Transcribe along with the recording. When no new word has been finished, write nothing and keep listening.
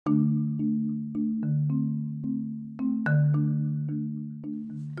Hello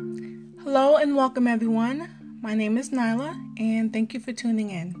and welcome everyone. My name is Nyla and thank you for tuning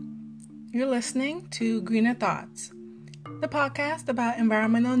in. You're listening to Greener Thoughts, the podcast about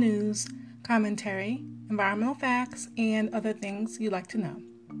environmental news, commentary, environmental facts, and other things you'd like to know.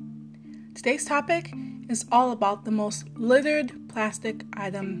 Today's topic is all about the most littered plastic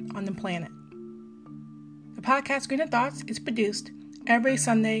item on the planet. The podcast Greener Thoughts is produced every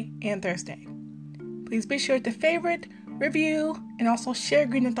Sunday and Thursday. Please be sure to favorite, review, and also share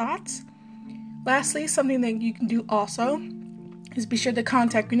Greener Thoughts. Lastly, something that you can do also is be sure to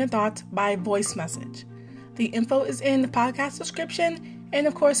contact Greener Thoughts by voice message. The info is in the podcast description and,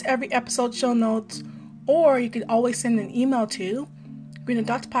 of course, every episode show notes, or you can always send an email to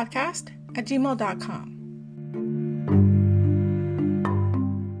greenerthoughtspodcast@gmail.com.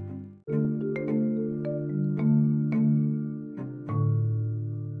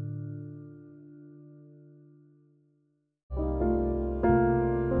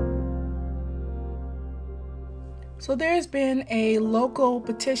 So there's been a local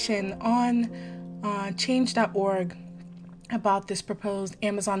petition on change.org about this proposed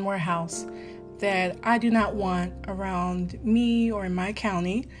Amazon warehouse that I do not want around me or in my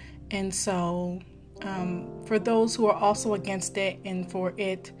county. And so for those who are also against it and for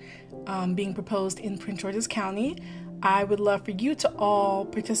it being proposed in Prince George's County, I would love for you to all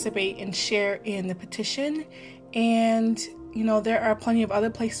participate and share in the petition. And, you know, there are plenty of other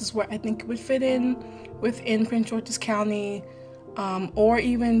places where I think it would fit in within Prince George's County, or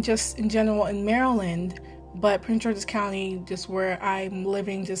even just in general in Maryland. But Prince George's County, just where I'm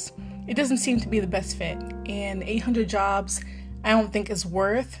living, it doesn't seem to be the best fit. And 800 jobs, I don't think is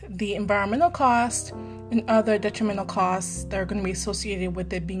worth the environmental cost and other detrimental costs that are going to be associated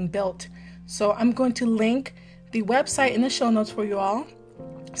with it being built. So I'm going to link the website in the show notes for you all,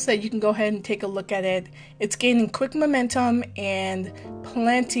 so that you can go ahead and take a look at it. It's gaining quick momentum and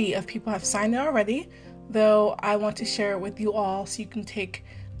plenty of people have signed it already, though I want to share it with you all so you can take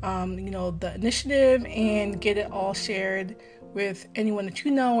the initiative and get it all shared with anyone that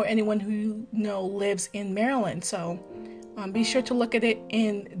you know or anyone who you know lives in Maryland. So be sure to look at it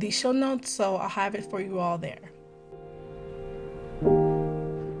in the show notes, so I'll have it for you all there.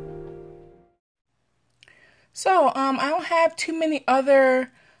 So I don't have too many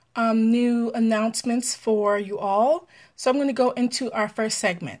other new announcements for you all. So I'm going to go into our first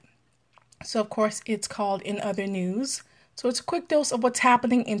segment. So of course it's called In Other News. So it's a quick dose of what's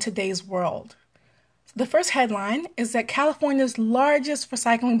happening in today's world. So the first headline is that California's largest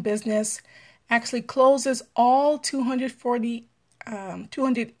recycling business actually closes all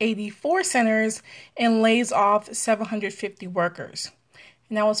 284 centers and lays off 750 workers.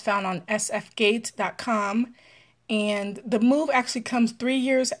 And that was found on sfgate.com. And the move actually comes 3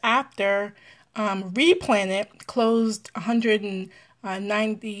 years after Replanet closed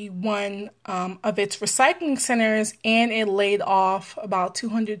 191 of its recycling centers, and it laid off about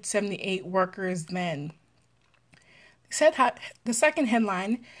 278 workers then. The second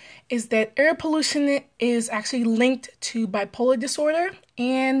headline is that air pollution is actually linked to bipolar disorder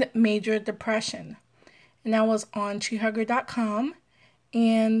and major depression. And that was on treehugger.com.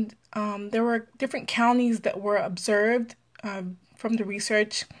 And there were different counties that were observed from the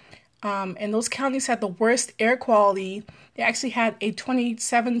research. And those counties had the worst air quality. They actually had a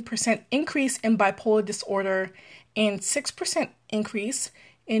 27% increase in bipolar disorder and 6% increase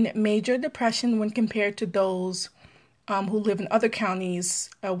in major depression when compared to those who live in other counties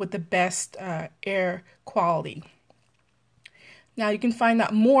with the best air quality. Now, you can find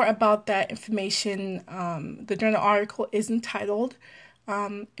out more about that information. The journal article is entitled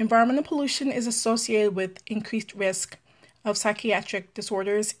Environmental Pollution is Associated with Increased Risk of Psychiatric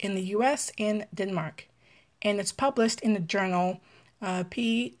Disorders in the U.S. and Denmark. And it's published in the journal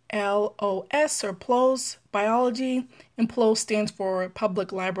PLOS, or PLOS Biology, and PLOS stands for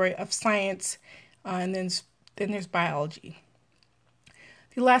Public Library of Science, and then there's biology.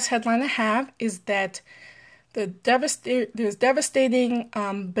 The last headline I have is that there's devastating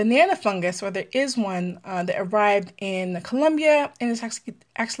banana fungus, or there is one that arrived in Colombia, and it's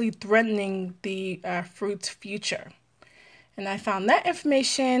actually threatening the fruit's future. And I found that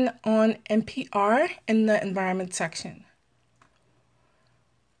information on NPR in the environment section.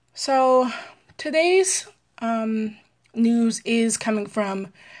 So today's news is coming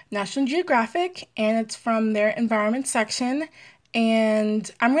from National Geographic, and it's from their environment section.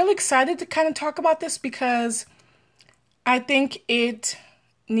 And I'm really excited to kind of talk about this because I think it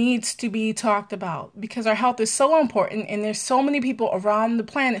needs to be talked about, because our health is so important and there's so many people around the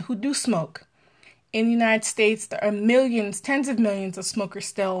planet who do smoke. in the United States, there are millions, tens of millions of smokers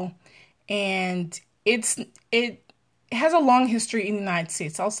still, and it has a long history in the United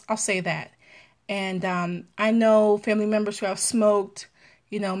States. I'll say that. And I know family members who have smoked.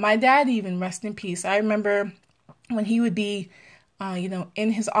 My dad even, rest in peace. I remember when he would be,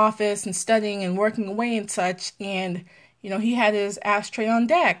 in his office and studying and working away and such, and he had his ashtray on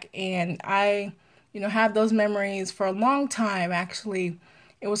deck, and I, have those memories for a long time. Actually,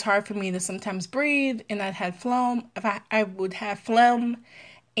 it was hard for me to sometimes breathe, and I would have phlegm,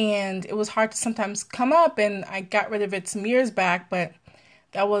 and it was hard to sometimes come up, and I got rid of it some years back, but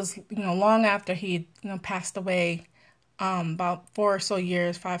that was, long after he, passed away, about 5 so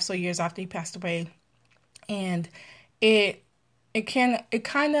years after he passed away. And it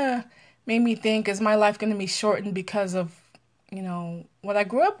kind of made me think, is my life going to be shortened because of, what I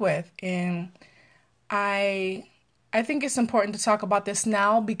grew up with? And I think it's important to talk about this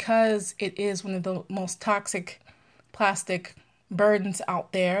now because it is one of the most toxic plastic burdens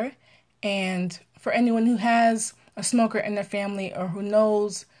out there. And for anyone who has a smoker in their family or who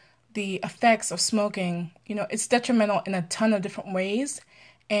knows the effects of smoking, it's detrimental in a ton of different ways.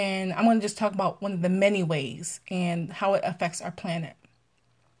 And I'm going to just talk about one of the many ways and how it affects our planet.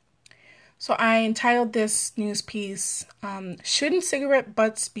 So I entitled this news piece, Shouldn't Cigarette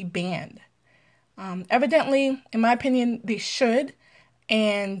Butts Be Banned? Evidently, in my opinion, they should.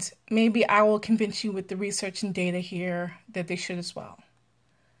 And maybe I will convince you with the research and data here that they should as well.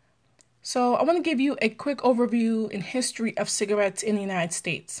 So I want to give you a quick overview and history of cigarettes in the United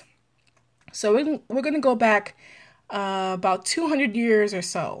States. So we're going to go back about 200 years or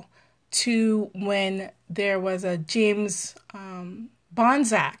so to when there was a James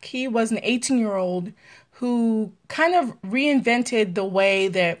Bonsack. He was an 18-year-old who kind of reinvented the way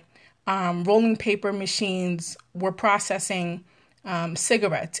that rolling paper machines were processing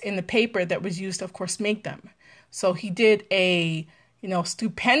cigarettes in the paper that was used to, of course, make them. So he did a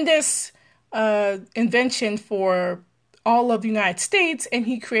stupendous invention for all of the United States, and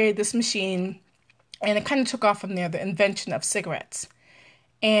he created this machine, and it kind of took off from there, the invention of cigarettes.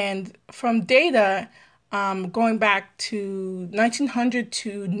 And from data going back to 1900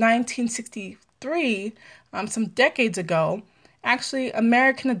 to 1963, some decades ago, actually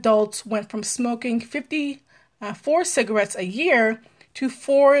American adults went from smoking 54 cigarettes a year to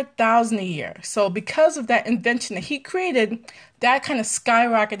 4,000 a year. So because of that invention that he created, that kind of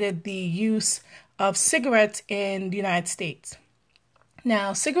skyrocketed the use of cigarettes in the United States.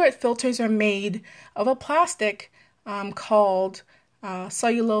 Now, cigarette filters are made of a plastic called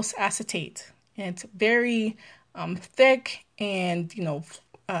cellulose acetate. And it's very thick and,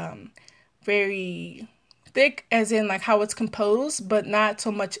 very thick as in like how it's composed, but not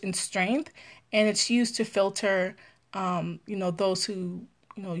so much in strength. And it's used to filter, those who,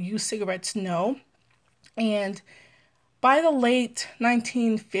 use cigarettes know. And by the late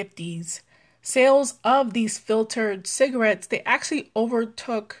 1950s, sales of these filtered cigarettes, they actually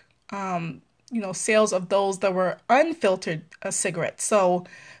overtook, sales of those that were unfiltered cigarettes. So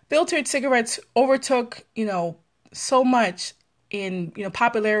filtered cigarettes overtook, so much in,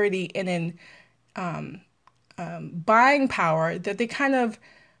 popularity and in buying power that they kind of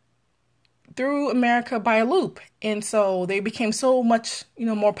threw America by a loop. And so they became so much,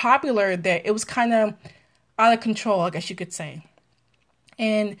 more popular that it was kind of out of control, I guess you could say.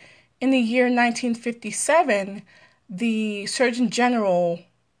 And in the year 1957, the Surgeon General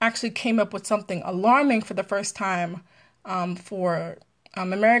actually came up with something alarming for the first time for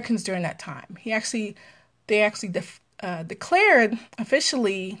Americans during that time. They actually declared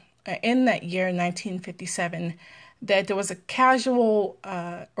officially in that year, 1957, that there was a causal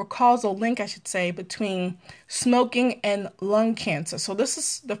link, I should say, between smoking and lung cancer. So this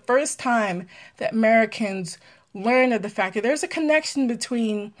is the first time that Americans learned of the fact that there's a connection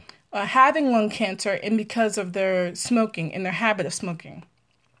between having lung cancer and because of their smoking and their habit of smoking.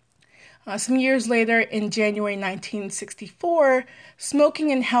 Some years later, in January 1964,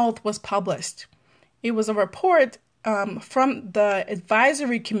 Smoking and Health was published. It was a report from the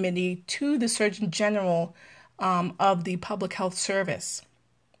advisory committee to the Surgeon General of the Public Health Service.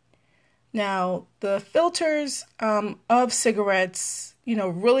 Now, the filters of cigarettes,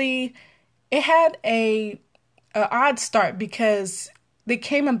 really, it had a odd start because they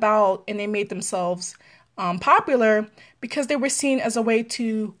came about and they made themselves popular because they were seen as a way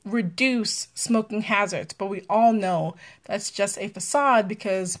to reduce smoking hazards. But we all know that's just a facade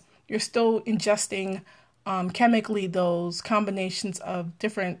because you're still ingesting chemically those combinations of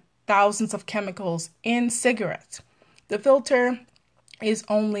different thousands of chemicals in cigarettes. The filter is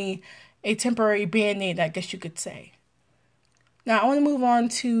only a temporary band-aid, I guess you could say. Now, I want to move on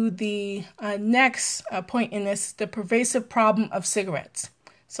to the next point in this, the pervasive problem of cigarettes.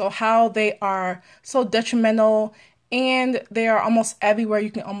 So how they are so detrimental and they are almost everywhere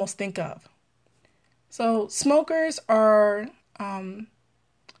you can almost think of. So smokers are, in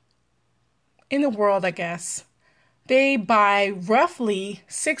the world, I guess, they buy roughly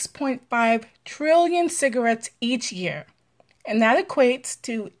 6.5 trillion cigarettes each year. And that equates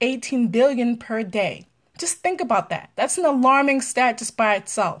to 18 billion per day. Just think about that. That's an alarming stat just by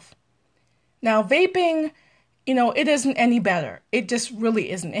itself. Now, vaping, it isn't any better. It just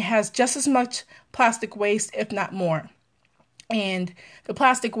really isn't. It has just as much plastic waste, if not more. And the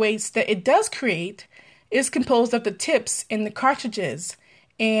plastic waste that it does create is composed of the tips in the cartridges.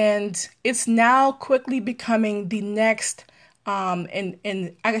 And it's now quickly becoming the next, and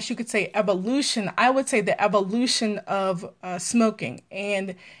I guess you could say evolution. I would say the evolution of smoking.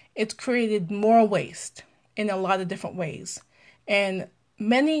 And it's created more waste in a lot of different ways. And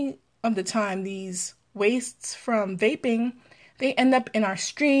many of the time, these wastes from vaping, they end up in our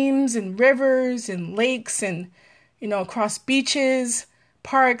streams and rivers and lakes and, across beaches,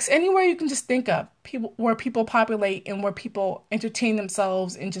 parks, anywhere you can just think of, where people populate and where people entertain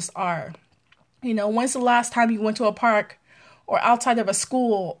themselves and just are. When's the last time you went to a park or outside of a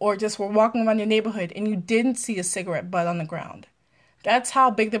school or just were walking around your neighborhood and you didn't see a cigarette butt on the ground? That's how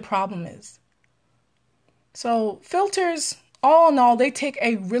big the problem is. So filters, all in all, they take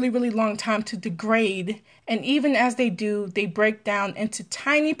a really, really long time to degrade. And even as they do, they break down into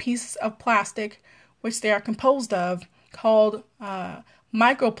tiny pieces of plastic, which they are composed of, called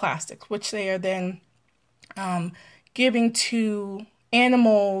microplastics, which they are then giving to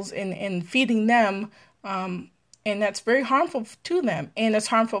animals and feeding them. And that's very harmful to them. And it's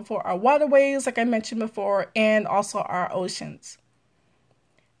harmful for our waterways, like I mentioned before, and also our oceans.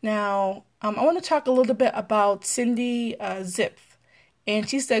 Now, I want to talk a little bit about Cindy Zipf, and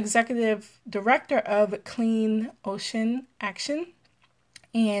she's the executive director of Clean Ocean Action.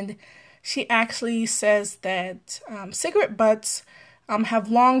 And she actually says that cigarette butts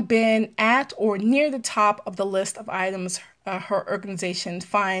have long been at or near the top of the list of items her organization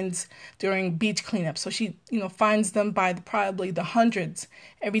finds during beach cleanup. So she, finds them by probably the hundreds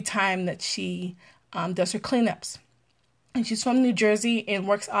every time that she does her cleanups. And she's from New Jersey and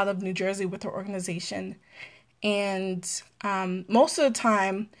works out of New Jersey with her organization. And most of the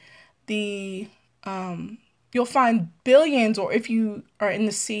time, you'll find billions, or if you are in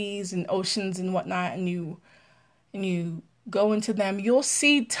the seas and oceans and whatnot, and you go into them, you'll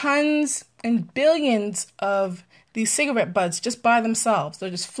see tons and billions of these cigarette butts just by themselves. They're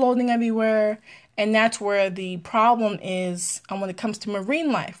just floating everywhere. And that's where the problem is when it comes to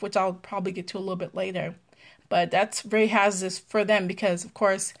marine life, which I'll probably get to a little bit later. But that's very hazardous for them because, of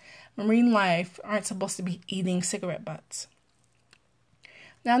course, marine life aren't supposed to be eating cigarette butts.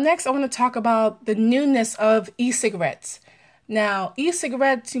 Now, next, I want to talk about the newness of e-cigarettes. Now,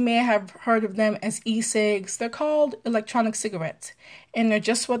 e-cigarettes, you may have heard of them as e-cigs. They're called electronic cigarettes, and they're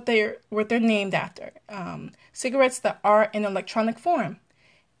just what they're named after. Cigarettes that are in electronic form.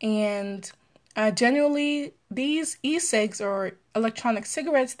 And generally, these e-cigs or electronic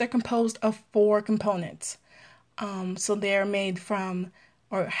cigarettes, they're composed of 4 components. So they're made from,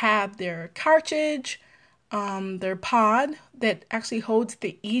 or have their cartridge, their pod that actually holds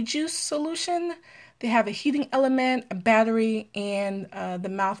the e-juice solution. They have a heating element, a battery, and the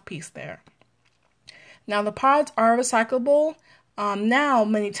mouthpiece there. Now the pods are recyclable now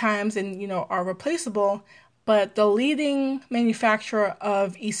many times and are replaceable, but the leading manufacturer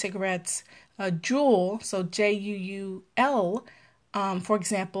of e-cigarettes, Juul, so Juul, for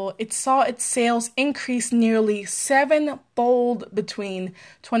example, it saw its sales increase nearly 7-fold between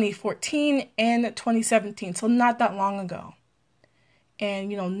 2014 and 2017, so not that long ago. And,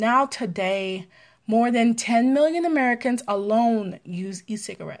 now today, more than 10 million Americans alone use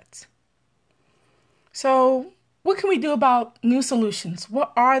e-cigarettes. So what can we do about new solutions?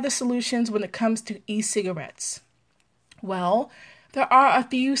 What are the solutions when it comes to e-cigarettes? Well, there are a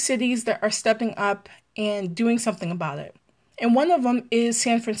few cities that are stepping up and doing something about it. And one of them is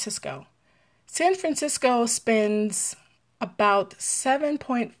San Francisco. San Francisco spends about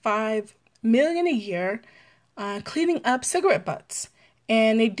 $7.5 million a year cleaning up cigarette butts.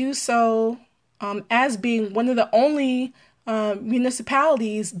 And they do so as being one of the only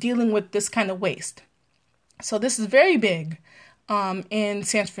municipalities dealing with this kind of waste. So this is very big in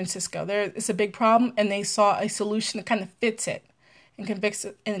San Francisco. It's a big problem, and they saw a solution that kind of fits it and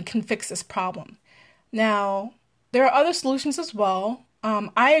can fix this problem. Now, there are other solutions as well.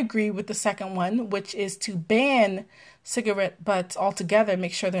 I agree with the second one, which is to ban cigarette butts altogether,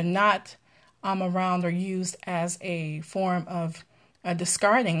 make sure they're not around or used as a form of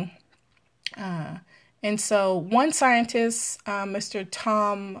discarding. And so one scientist, Mr.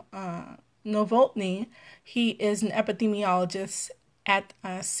 Tom Novotny, he is an epidemiologist at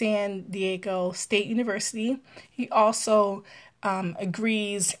San Diego State University. He also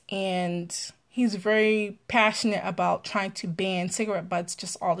agrees, and he's very passionate about trying to ban cigarette butts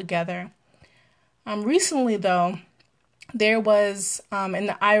just altogether. Recently, though, there was in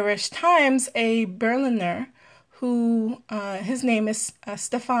the Irish Times a Berliner who his name is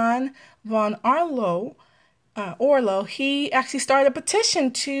Stefan von Orlo. He actually started a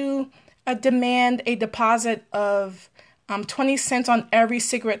petition to demand a deposit of 20 cents on every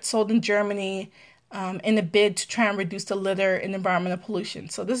cigarette sold in Germany in a bid to try and reduce the litter and environmental pollution.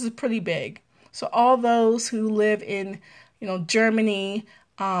 So this is pretty big. So all those who live in, Germany,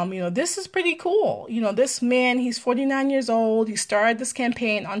 this is pretty cool. This man, he's 49 years old. He started this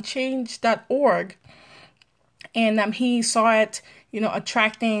campaign on change.org. And he saw it,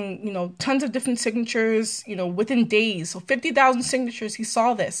 attracting, tons of different signatures, within days. So 50,000 signatures, he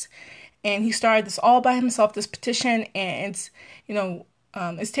saw this. And he started this all by himself, this petition, and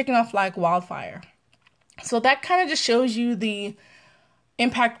it's taken off like wildfire. So that kind of just shows you the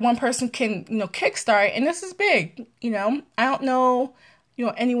impact one person can, kickstart. And this is big, I don't know,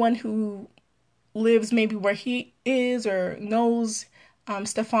 anyone who lives maybe where he is or knows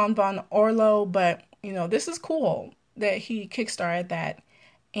Stefan von Orlo, but, this is cool that he kickstarted that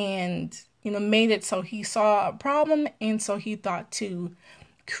and, made it so he saw a problem and so he thought to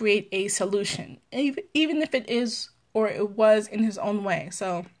create a solution, even if it is or it was in his own way.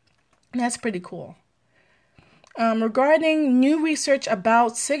 So that's pretty cool. Regarding new research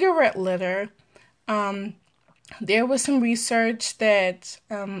about cigarette litter, there was some research that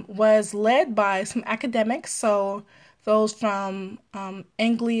was led by some academics, so those from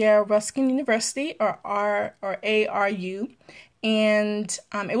Anglia Ruskin University, or ARU, and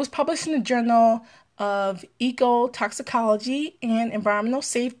it was published in the Journal of Ecotoxicology and Environmental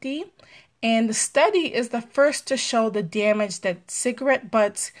Safety, and the study is the first to show the damage that cigarette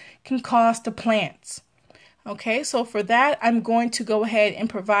butts can cause to plants. Okay, so for that, I'm going to go ahead and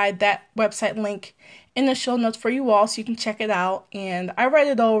provide that website link in the show notes for you all so you can check it out. And I read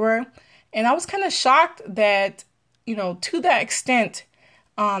it over, and I was kind of shocked that, to that extent,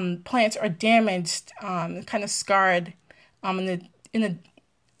 plants are damaged, kind of scarred in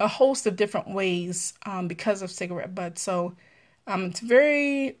a host of different ways because of cigarette butts. So it's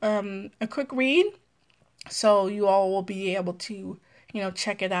very a quick read, so you all will be able to,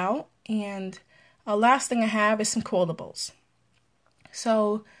 check it out. And last thing I have is some quotables.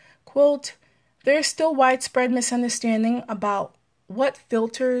 So, quote, "There's still widespread misunderstanding about what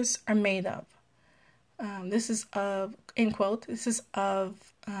filters are made of." This is of, end quote, this is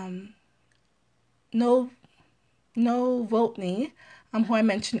of Novotny, who I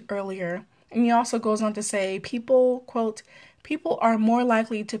mentioned earlier. And he also goes on to say, people, quote, "people are more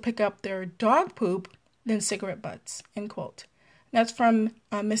likely to pick up their dog poop than cigarette butts," end quote. That's from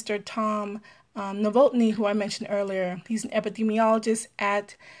Mr. Tom Novotny, who I mentioned earlier. He's an epidemiologist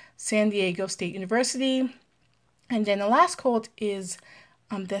at San Diego State University. And then the last quote is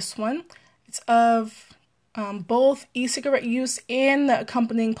this one. It's of both e-cigarette use and the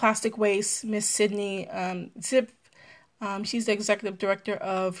accompanying plastic waste, Miss Sydney Zipf. She's the executive director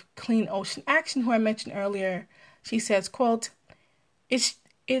of Clean Ocean Action, who I mentioned earlier. She says, quote,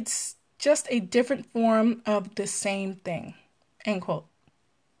 it's just a different form of the same thing, end quote.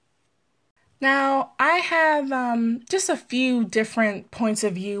 Now, I have just a few different points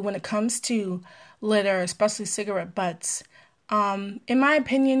of view when it comes to litter, especially cigarette butts. In my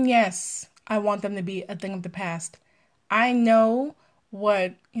opinion, yes, I want them to be a thing of the past. I know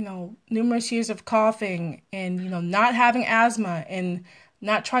what, numerous years of coughing and, not having asthma and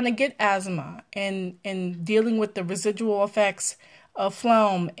not trying to get asthma and dealing with the residual effects of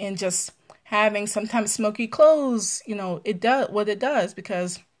phlegm and just having sometimes smoky clothes, it does what it does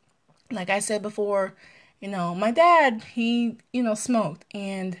because, like I said before, my dad, he, smoked,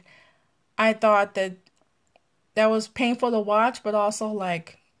 and I thought that was painful to watch, but also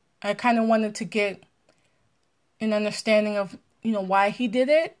like I kind of wanted to get an understanding of, why he did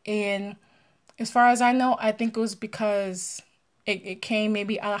it. And as far as I know, I think it was because it came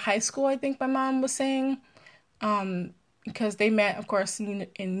maybe out of high school, I think my mom was saying, because they met, of course, in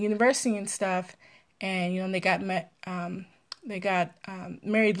university and stuff, and, they got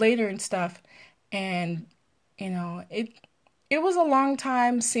married later and stuff. And, it was a long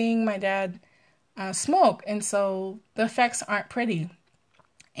time seeing my dad smoke. And so the effects aren't pretty.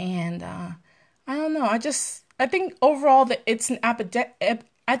 And I don't know. I think overall that it's an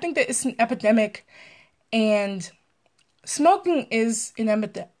I think that it's an epidemic, and smoking is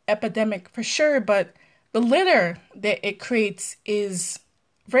an epidemic for sure, but the litter that it creates is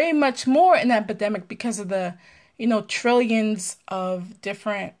very much more an epidemic because of the, trillions of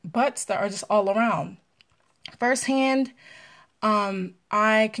different butts that are just all around. Firsthand,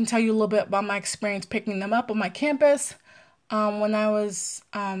 I can tell you a little bit about my experience picking them up on my campus. When I was,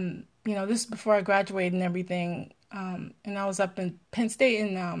 this is before I graduated and everything, and I was up in Penn State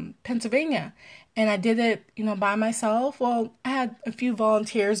in Pennsylvania, and I did it, by myself. Well, I had a few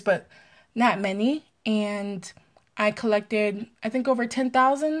volunteers, but not many, and I collected, I think, over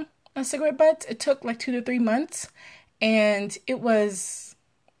 10,000 cigarette butts. It took like 2 to 3 months, and it was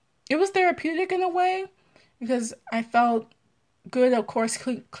therapeutic in a way because I felt good, of course,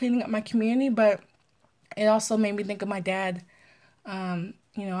 cleaning up my community, but it also made me think of my dad. I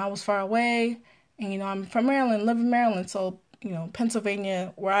was far away, and I'm from Maryland, live in Maryland, so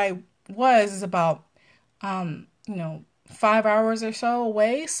Pennsylvania, where I was, is about 5 hours or so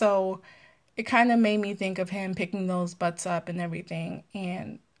away. So it kind of made me think of him picking those butts up and everything,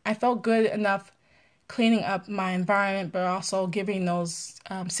 and I felt good enough cleaning up my environment, but also giving those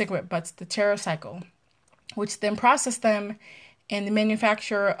cigarette butts the TerraCycle, which then processed them, and the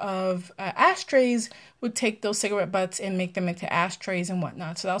manufacturer of ashtrays would take those cigarette butts and make them into ashtrays and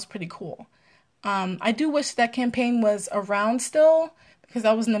whatnot. So that was pretty cool. I do wish that campaign was around still, because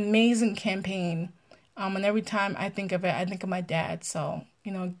that was an amazing campaign. And every time I think of it, I think of my dad. So,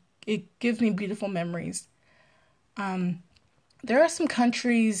 it gives me beautiful memories. There are some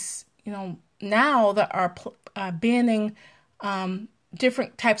countries, now that are banning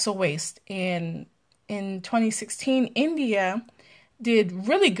different types of waste. In 2016, India did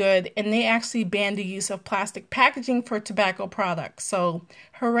really good, and they actually banned the use of plastic packaging for tobacco products. So,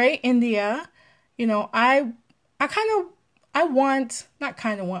 hooray, India! I want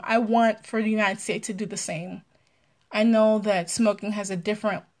for the United States to do the same. I know that smoking has a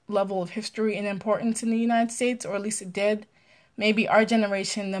different level of history and importance in the United States, or at least it did. Maybe our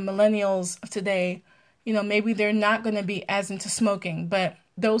generation, the millennials of today, maybe they're not going to be as into smoking, but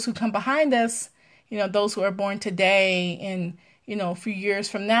those who come behind us, those who are born today and, a few years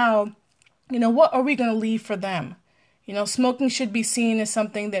from now, what are we going to leave for them? Smoking should be seen as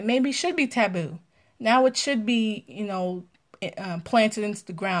something that maybe should be taboo. Now it should be, planted into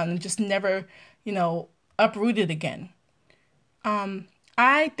the ground and just never, uprooted again.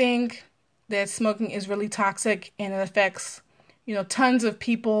 I think that smoking is really toxic, and it affects, tons of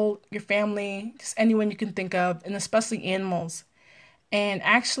people, your family, just anyone you can think of, and especially animals. And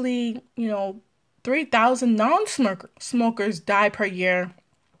actually, 3,000 non-smokers die per year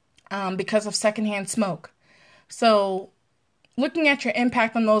because of secondhand smoke. So looking at your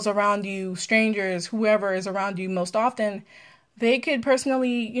impact on those around you, strangers, whoever is around you most often, they could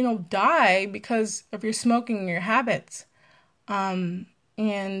personally, die because of your smoking and your habits. And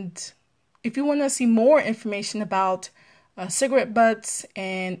if you want to see more information about cigarette butts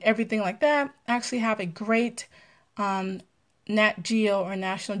and everything like that, I actually have a great Nat Geo or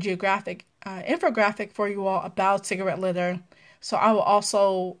National Geographic infographic for you all about cigarette litter. So I will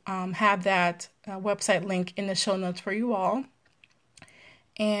also have that website link in the show notes for you all.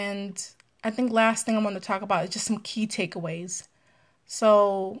 And I think last thing I want to talk about is just some key takeaways.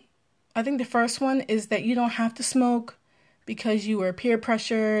 So I think the first one is that you don't have to smoke because you were peer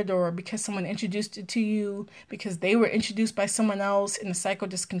pressured, or because someone introduced it to you, because they were introduced by someone else and the cycle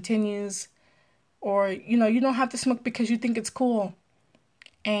just continues. Or, you don't have to smoke because you think it's cool.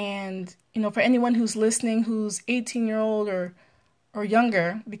 And, for anyone who's listening, who's 18-year-old or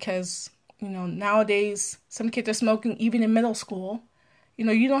younger, because, nowadays some kids are smoking even in middle school.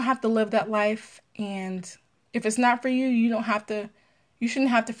 You don't have to live that life. And if it's not for you, you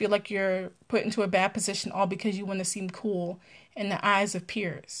shouldn't have to feel like you're put into a bad position all because you want to seem cool in the eyes of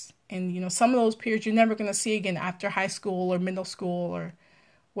peers. And, some of those peers you're never going to see again after high school or middle school or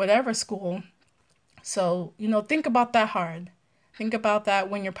whatever school. So, think about that hard. Think about that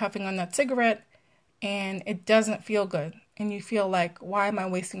when you're puffing on that cigarette and it doesn't feel good and you feel like, why am I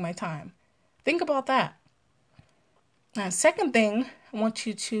wasting my time? Think about that. Second thing I want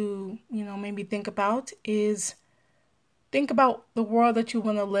you to, maybe think about is think about the world that you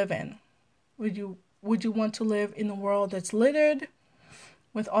want to live in. Would you want to live in a world that's littered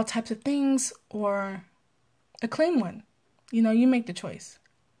with all types of things, or a clean one? You make the choice.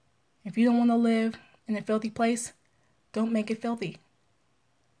 If you don't want to live in a filthy place, don't make it filthy.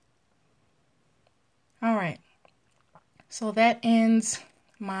 All right. So that ends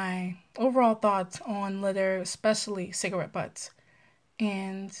my overall thoughts on litter, especially cigarette butts.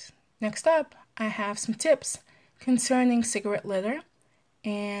 And next up, I have some tips concerning cigarette litter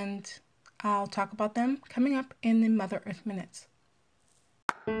and I'll talk about them coming up in the Mother Earth Minutes.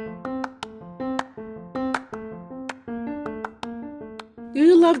 Do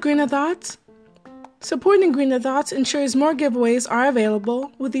you love Greener Thoughts? Supporting Greener Thoughts ensures more giveaways are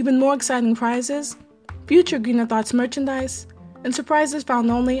available with even more exciting prizes, future Greener Thoughts merchandise, and surprises found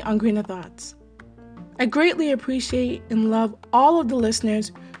only on Greener Thoughts. I greatly appreciate and love all of the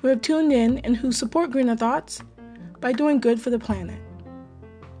listeners who have tuned in and who support Greener Thoughts by doing good for the planet.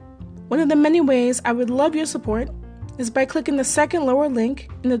 One of the many ways I would love your support is by clicking the second lower link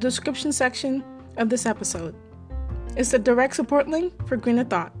in the description section of this episode. It's the direct support link for Greener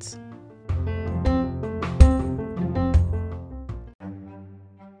Thoughts.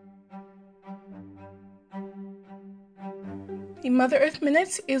 The Mother Earth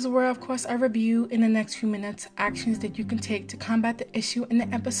Minutes is where, of course, I review in the next few minutes actions that you can take to combat the issue in the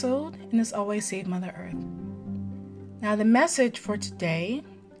episode, and as always, save Mother Earth. Now, the message for today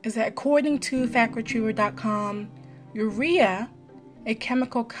is that according to factretriever.com, urea, a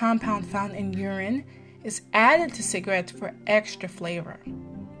chemical compound found in urine, is added to cigarettes for extra flavor.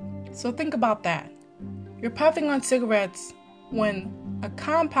 So think about that. You're puffing on cigarettes when a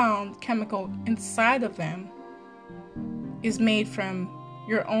compound chemical inside of them is made from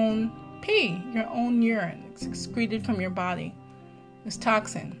your own pee, your own urine. It's excreted from your body. It's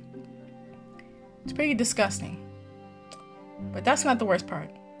toxin. It's pretty disgusting. But that's not the worst part.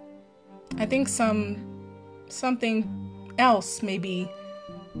 I think something else may be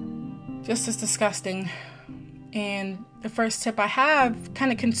just as disgusting. And the first tip I have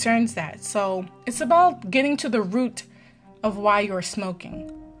kind of concerns that. So it's about getting to the root of why you're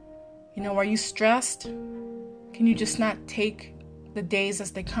smoking. You know, are you stressed? Can you just not take the days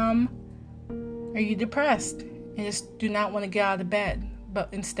as they come? Are you depressed and just do not want to get out of bed, but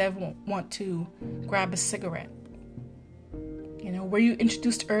instead want to grab a cigarette? You know, were you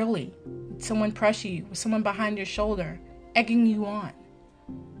introduced early? Did someone pressure you? Was someone behind your shoulder egging you on?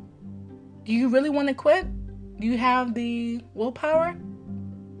 Do you really want to quit? Do you have the willpower?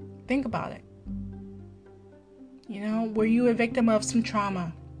 Think about it. You know, were you a victim of some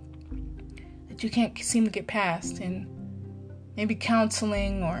trauma that you can't seem to get past, and maybe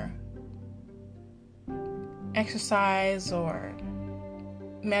counseling or exercise or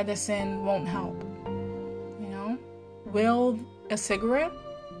medicine won't help? You know, will a cigarette?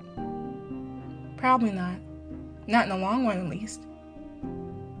 Probably not. Not in the long run, at least.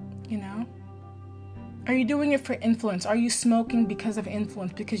 You know? Are you doing it for influence? Are you smoking because of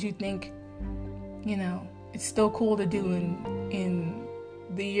influence? Because you think, you know, it's still cool to do in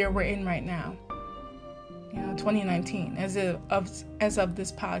the year we're in right now. You know, 2019, as of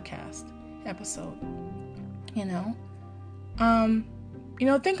this podcast episode. You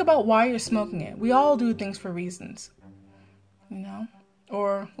know, think about why you're smoking it. We all do things for reasons. You know,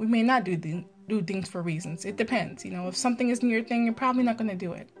 or we may not do things for reasons. It depends. You know, if something isn't your thing, you're probably not going to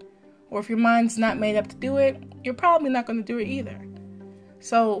do it. Or if your mind's not made up to do it, you're probably not going to do it either.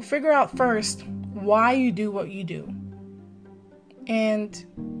 So figure out first why you do what you do.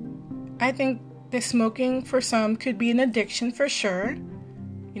 And I think that smoking for some could be an addiction for sure.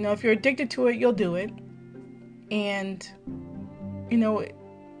 You know, if you're addicted to it, you'll do it. And, you know,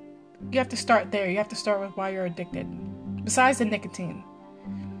 you have to start there. You have to start with why you're addicted. Besides the nicotine,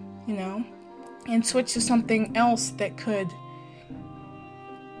 you know, and switch to something else that could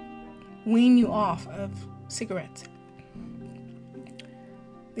wean you off of cigarettes.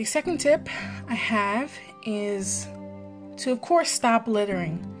 The second tip I have is to, of course, stop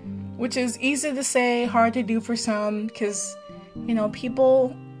littering, which is easy to say, hard to do for some, because, you know,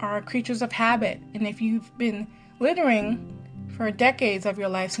 people are creatures of habit. And if you've been littering for decades of your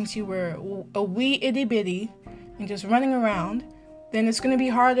life, since you were a wee itty bitty and just running around, then it's going to be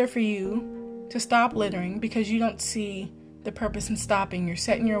harder for you to stop littering because you don't see the purpose in stopping. You're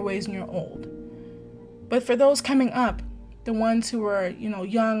set in your ways and you're old. But for those coming up, the ones who are, you know,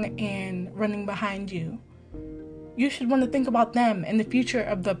 young and running behind you, you should want to think about them and the future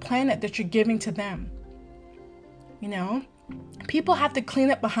of the planet that you're giving to them. You know, people have to clean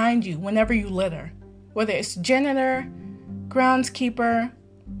up behind you whenever you litter, whether it's janitor, groundskeeper,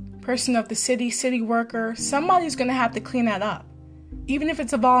 person of the city worker. Somebody's going to have to clean that up, even if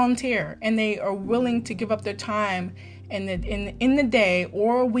it's a volunteer and they are willing to give up their time in the day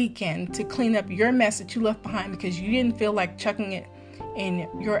or a weekend to clean up your mess that you left behind because you didn't feel like chucking it in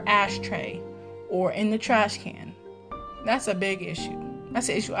your ashtray or in the trash can. That's a big issue. That's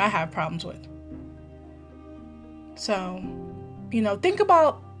an issue I have problems with. So, you know, think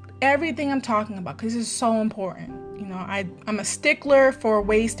about everything I'm talking about because it's so important. You know, I'm a stickler for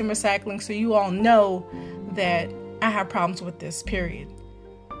waste and recycling, so you all know that I have problems with this, period.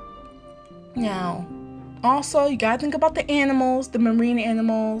 Now, also, you gotta think about the animals, the marine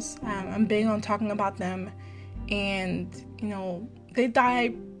animals. I'm big on talking about them. And, they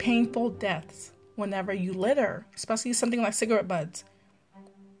die painful deaths whenever you litter, especially something like cigarette butts.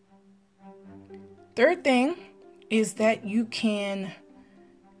 Third thing is that you can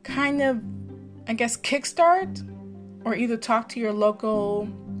kind of, kickstart or either talk to your local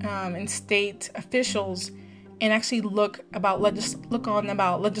and state officials and actually look on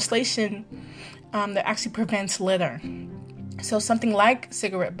about legislation that actually prevents litter. So something like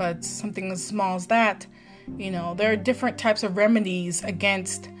cigarette butts, something as small as that, there are different types of remedies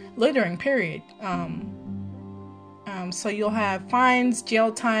against littering, period. So you'll have fines,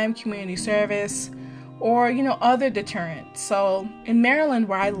 jail time, community service, or, other deterrents. So in Maryland,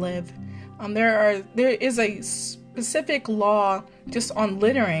 where I live, there is a specific law just on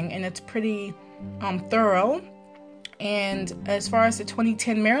littering, and it's pretty thorough. And as far as the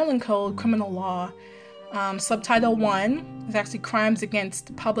 2010 Maryland Code criminal law, subtitle 1 is actually crimes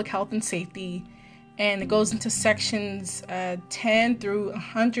against public health and safety, and it goes into sections 10 through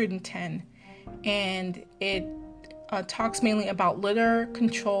 110, and it talks mainly about litter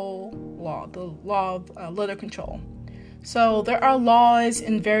control law, the law of litter control. So there are laws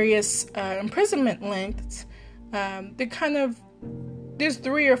in various imprisonment lengths. There's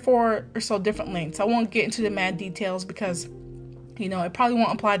 3 or 4 or so different lengths. I won't get into the mad details because, it probably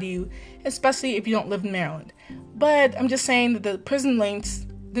won't apply to you, especially if you don't live in Maryland. But I'm just saying that the prison lengths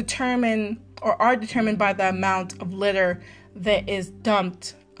are determined by the amount of litter that is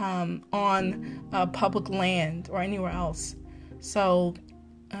dumped on public land or anywhere else. So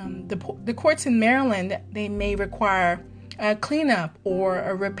the courts in Maryland, they may require a cleanup or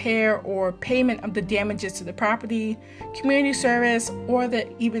a repair or payment of the damages to the property, community service, or that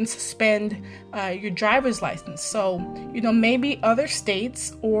even suspend your driver's license. So, maybe other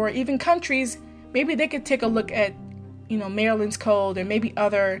states or even countries, maybe they could take a look at, Maryland's code, or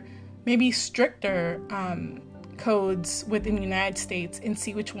maybe stricter codes within the United States, and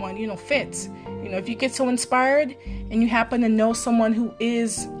see which one, fits. If you get so inspired and you happen to know someone who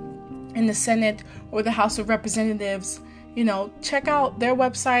is in the Senate or the House of Representatives, check out their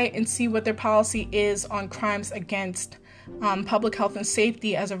website and see what their policy is on crimes against public health and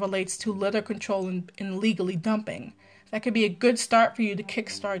safety as it relates to litter control and legally dumping. That could be a good start for you to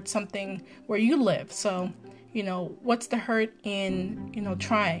kickstart something where you live. So, what's the hurt in,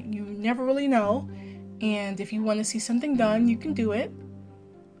 trying? You never really know. And if you want to see something done, you can do it.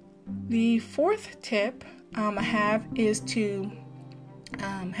 The fourth tip I have is to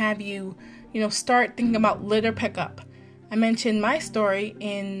have you, start thinking about litter pickup. I mentioned my story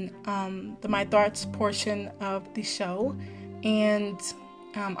in the My Thoughts portion of the show, and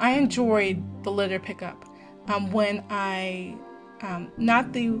I enjoyed the litter pickup. I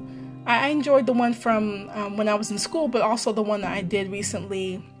enjoyed the one from when I was in school, but also the one that I did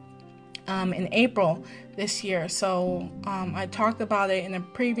recently in April this year. So I talked about it in a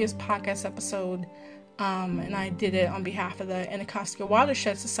previous podcast episode, and I did it on behalf of the Anacostia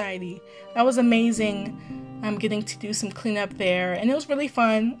Watershed Society. That was amazing. I'm getting to do some cleanup there, and it was really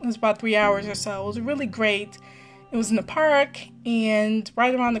fun. It was about 3 hours or so. It was really great. It was in the park and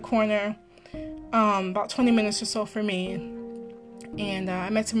right around the corner, about 20 minutes or so for me. And I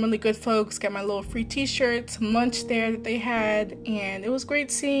met some really good folks, got my little free t-shirt, some lunch there that they had, and it was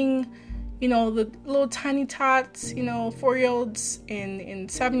great seeing, the little tiny tots, 4-year-olds and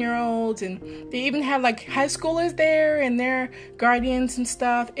 7-year-olds, and they even had like high schoolers there and their guardians and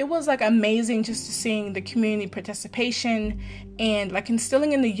stuff. It was like amazing just to seeing the community participation and like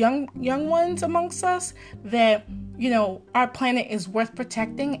instilling in the young ones amongst us that, our planet is worth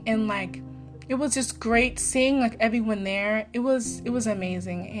protecting. And like, it was just great seeing like everyone there. It was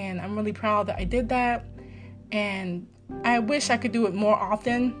amazing, and I'm really proud that I did that. And I wish I could do it more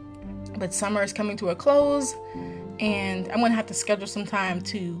often. But summer is coming to a close, and I'm going to have to schedule some time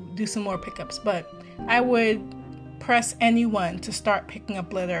to do some more pickups. But I would press anyone to start picking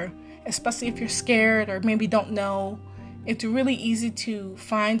up litter, especially if you're scared or maybe don't know. It's really easy to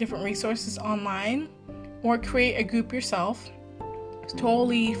find different resources online or create a group yourself. It's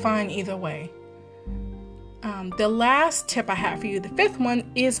totally fine either way. The last tip I have for you, the fifth one,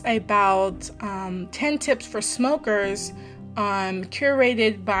 is about 10 tips for smokers,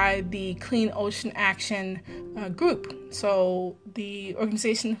 curated by the Clean Ocean Action group. So the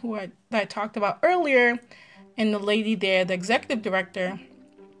organization that I talked about earlier, and the lady there, the executive director,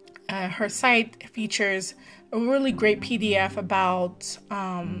 her site features a really great PDF about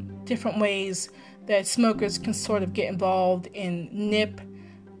different ways that smokers can sort of get involved in nip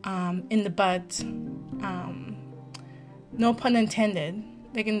in the butt. No pun intended.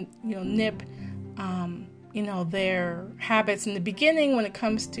 nip their habits in the beginning when it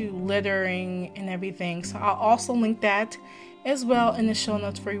comes to littering and everything. So I'll also link that as well in the show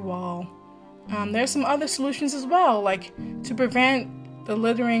notes for you all. There's some other solutions as well, like to prevent the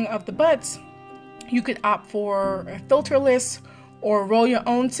littering of the butts. You could opt for a filterless, or roll your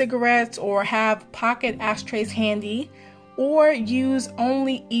own cigarettes, or have pocket ashtrays handy, or use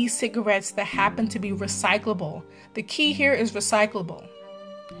only e-cigarettes that happen to be recyclable. The key here is recyclable.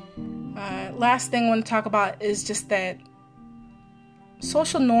 Last thing I want to talk about is just that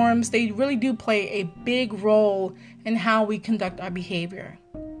social norms, they really do play a big role in how we conduct our behavior.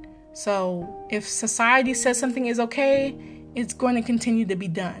 So if society says something is okay, it's going to continue to be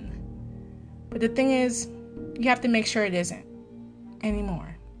done. But the thing is, you have to make sure it isn't anymore.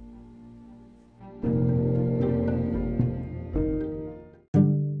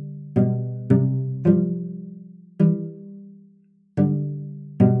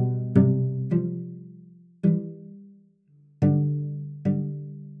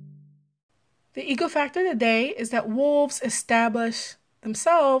 The eco factor today is that wolves establish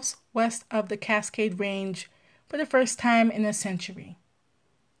themselves west of the Cascade Range for the first time in a century.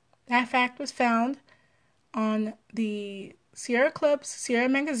 That fact was found on the Sierra Club's Sierra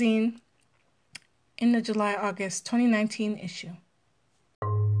Magazine in the July-August 2019 issue.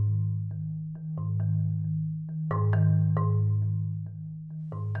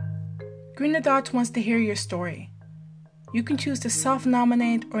 Green the Dots wants to hear your story. You can choose to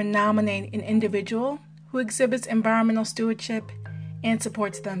self-nominate or nominate an individual who exhibits environmental stewardship and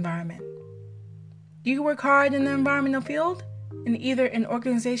supports the environment. Do you work hard in the environmental field, in either an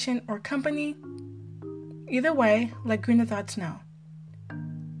organization or company? Either way, let Green the Thoughts know.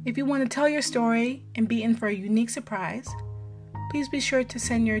 If you want to tell your story and be in for a unique surprise, please be sure to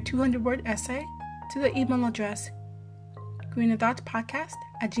send your 200-word essay to the email address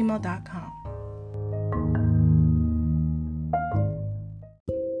greenthedotspodcast@gmail.com.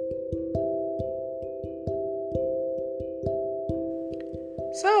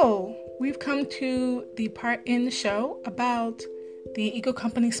 So, we've come to the part in the show about the Eco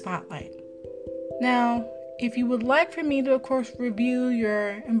Company Spotlight. Now, if you would like for me to, of course, review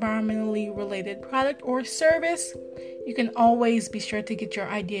your environmentally related product or service, you can always be sure to get your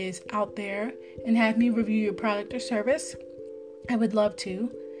ideas out there and have me review your product or service. I would love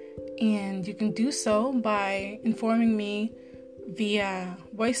to. And you can do so by informing me via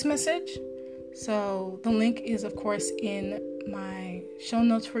voice message. So the link is, of course, in my show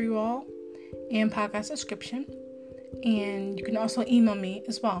notes for you all and podcast description. And you can also email me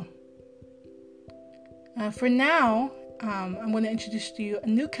as well. For now, I'm going to introduce to you a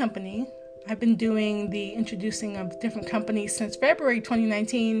new company. I've been doing the introducing of different companies since February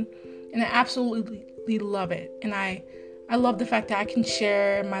 2019, and I absolutely love it. And I love the fact that I can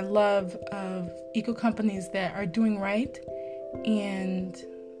share my love of eco companies that are doing right, and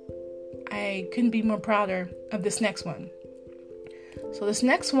I couldn't be more prouder of this next one. So this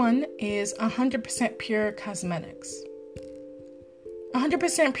next one is 100% Pure Cosmetics.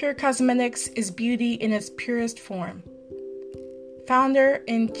 100% Pure Cosmetics is beauty in its purest form. Founder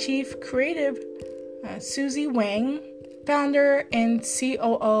and Chief Creative Susie Wang, founder and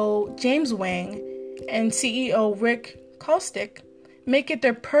COO James Wang, and CEO Rick Kostick make it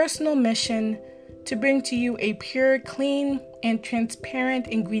their personal mission to bring to you a pure, clean, and transparent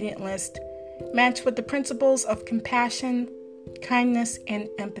ingredient list matched with the principles of compassion, kindness, and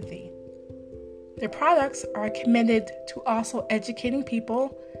empathy. Their products are committed to also educating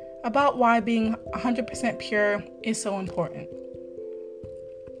people about why being 100% pure is so important.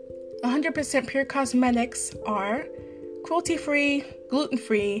 100% Pure Cosmetics are cruelty-free,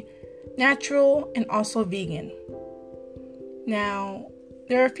 gluten-free, natural, and also vegan. Now,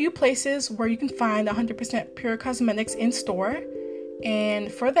 there are a few places where you can find 100% Pure Cosmetics in store,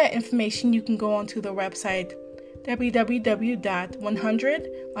 and for that information, you can go onto the website www.100,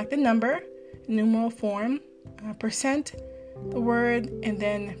 like the number, numeral form, percent, the word, and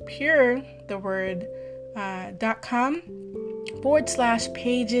then pure, the word, .com,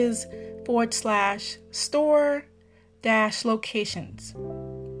 /pages/store-locations.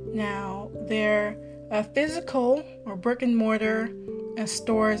 Now, their physical or brick and mortar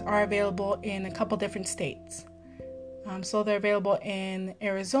stores are available in a couple different states. So they're available in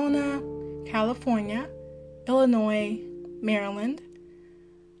Arizona, California, Illinois, Maryland,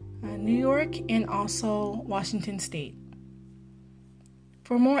 New York, and also Washington State.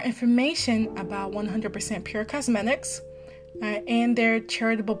 For more information about 100% Pure Cosmetics and their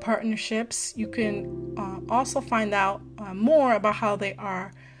charitable partnerships, you can also find out more about how they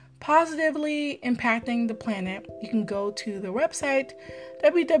are positively impacting the planet, you can go to the website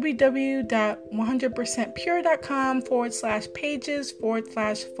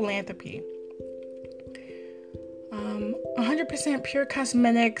www.100percentpure.com/pages/philanthropy. 100% Pure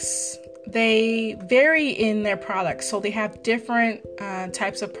Cosmetics, they vary in their products. So they have different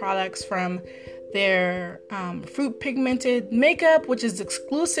types of products, from their fruit pigmented makeup, which is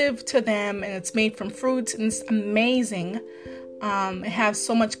exclusive to them, and it's made from fruits, and it's amazing. It has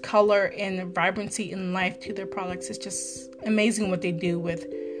so much color and vibrancy and life to their products. It's just amazing what they do with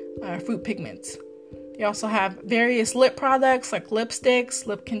fruit pigments. They also have various lip products like lipsticks,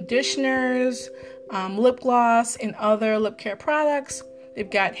 lip conditioners, lip gloss, and other lip care products. They've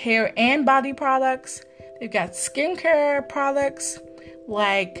got hair and body products. They've got skincare products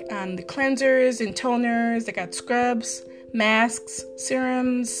like the cleansers and toners. They got scrubs, masks,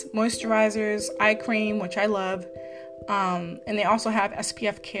 serums, moisturizers, eye cream, which I love. And they also have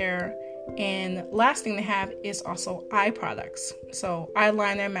SPF care. And last thing they have is also eye products. So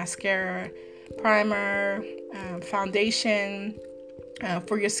eyeliner, mascara, primer, foundation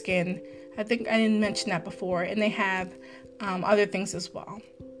for your skin. I think I didn't mention that before. And they have other things as well.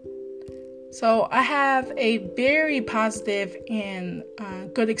 So I have a very positive and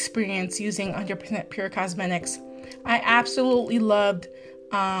good experience using 100% Pure Cosmetics. I absolutely loved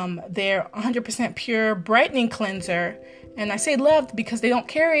their 100% Pure Brightening Cleanser. And I say loved because they don't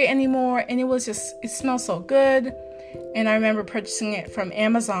carry it anymore. And it smells so good. And I remember purchasing it from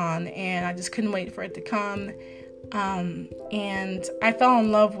Amazon, and I just couldn't wait for it to come. And I fell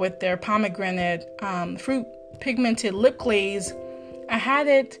in love with their pomegranate fruit pigmented lip glaze. I had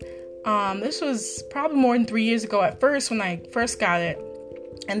it, this was probably more than 3 years ago at first when I first got it.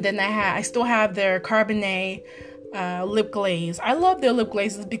 And then I still have their Carbonate lip glaze. I love their lip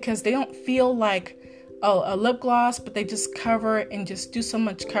glazes because they don't feel like a lip gloss, but they just cover and just do so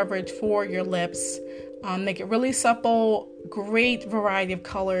much coverage for your lips. Make it really supple, great variety of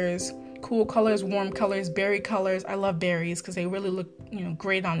colors, cool colors, warm colors, berry colors. I love berries because they really look,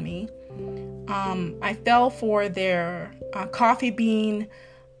 great on me. I fell for their coffee bean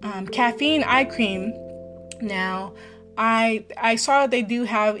caffeine eye cream. Now, I saw they do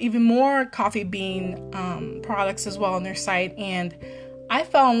have even more coffee bean products as well on their site, and I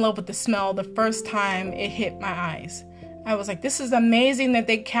fell in love with the smell the first time it hit my eyes. I was like, this is amazing that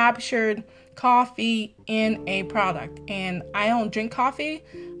they captured coffee in a product. And I don't drink coffee,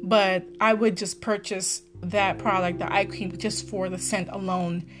 but I would just purchase that product, the eye cream, just for the scent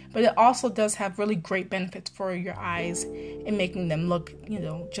alone. But it also does have really great benefits for your eyes and making them look,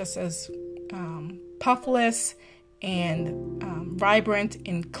 just as puffless and vibrant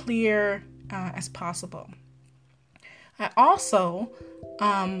and clear as possible. I also,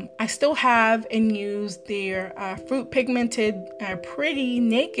 I still have and use their fruit pigmented Pretty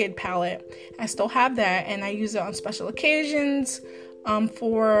Naked palette. I still have that, and I use it on special occasions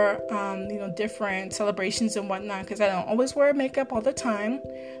for different celebrations and whatnot, because I don't always wear makeup all the time,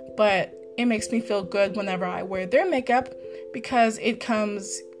 but it makes me feel good whenever I wear their makeup because it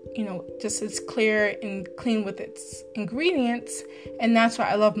comes just as clear and clean with its ingredients. And that's what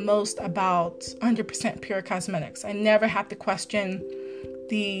I love most about 100% Pure Cosmetics. I never have to question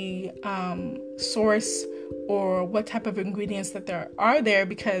the source or what type of ingredients that there are there,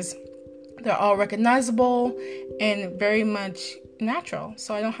 because they're all recognizable and very much natural,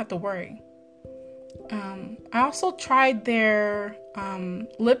 so I don't have to worry. I also tried their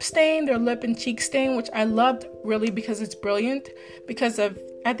lip stain, their lip and cheek stain, which I loved really because it's brilliant. Because I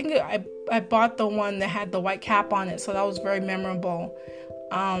think I bought the one that had the white cap on it, so that was very memorable.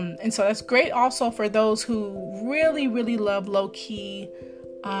 And so that's great also for those who really, really love low-key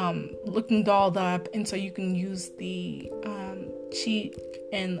looking dolled up. And so you can use the cheek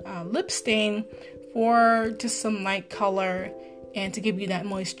and lip stain for just some light color and to give you that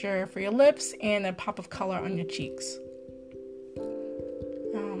moisture for your lips and a pop of color on your cheeks.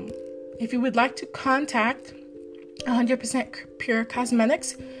 If you would like to contact 100% Pure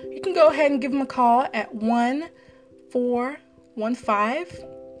Cosmetics, you can go ahead and give them a call at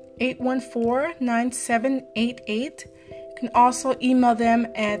 1-415-814-9788. You can also email them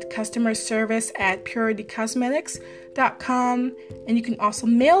at customerservice@puritycosmetics.com, and you can also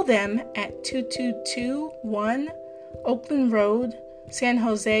mail them at 2221 Oakland Road, San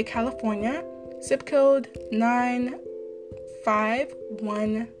Jose, California, zip code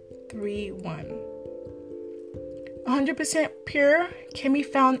 95131. 100% Pure can be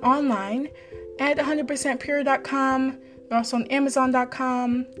found online at 100percentpure.com. They're also on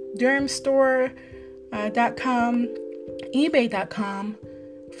Amazon.com, Dermstore.com, eBay.com,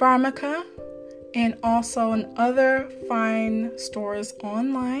 Pharmaca, and also in other fine stores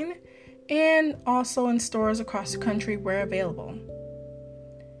online, and also in stores across the country where available.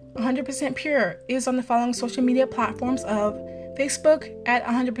 100% Pure is on the following social media platforms of Facebook at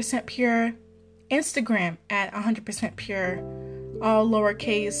 100% Pure, Instagram at 100% Pure, all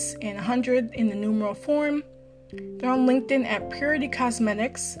lowercase and 100 in the numeral form. They're on LinkedIn at Purity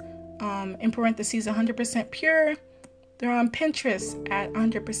Cosmetics, in parentheses 100% Pure. They're on Pinterest at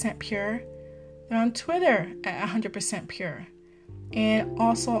 100% Pure. They're on Twitter at 100% Pure. And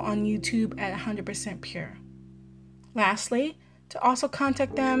also on YouTube at 100% Pure. Lastly, to also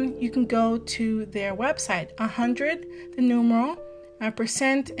contact them, you can go to their website, 100, the numeral,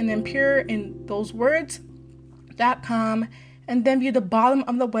 percent, and then pure in those words.com, and then view the bottom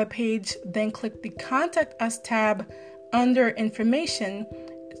of the webpage, then click the Contact Us tab under Information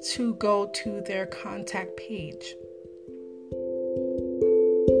to go to their contact page.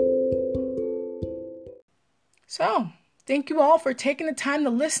 So, thank you all for taking the time to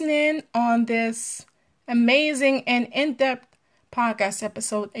listen in on this amazing and in-depth podcast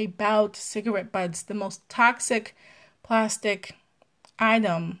episode about cigarette butts, the most toxic plastic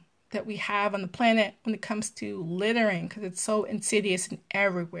item that we have on the planet when it comes to littering, because it's so insidious and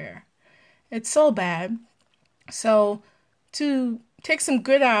everywhere. It's so bad. So to take some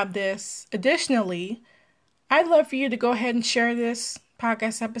good out of this, additionally, I'd love for you to go ahead and share this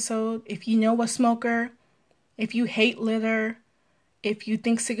podcast episode if you know a smoker, if you hate litter, if you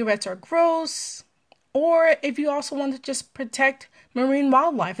think cigarettes are gross, or if you also want to just protect marine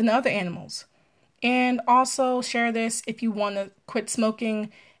wildlife and other animals. And also share this if you want to quit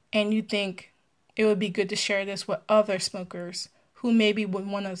smoking and you think it would be good to share this with other smokers who maybe would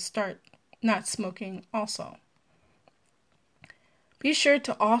want to start not smoking also. Be sure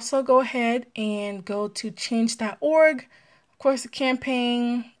to also go ahead and go to change.org. Of course, the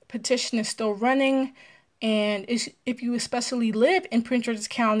campaign petition is still running. And if you especially live in Prince George's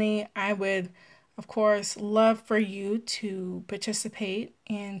County, I would, of course, love for you to participate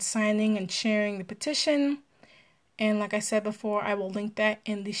in signing and sharing the petition. And like I said before, I will link that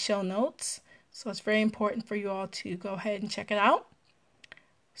in the show notes. So it's very important for you all to go ahead and check it out.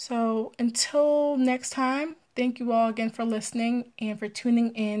 So until next time, thank you all again for listening and for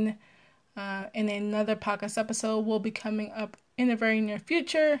tuning in. And another podcast episode will be coming up in the very near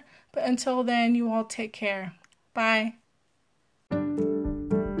future. But until then, you all take care. Bye.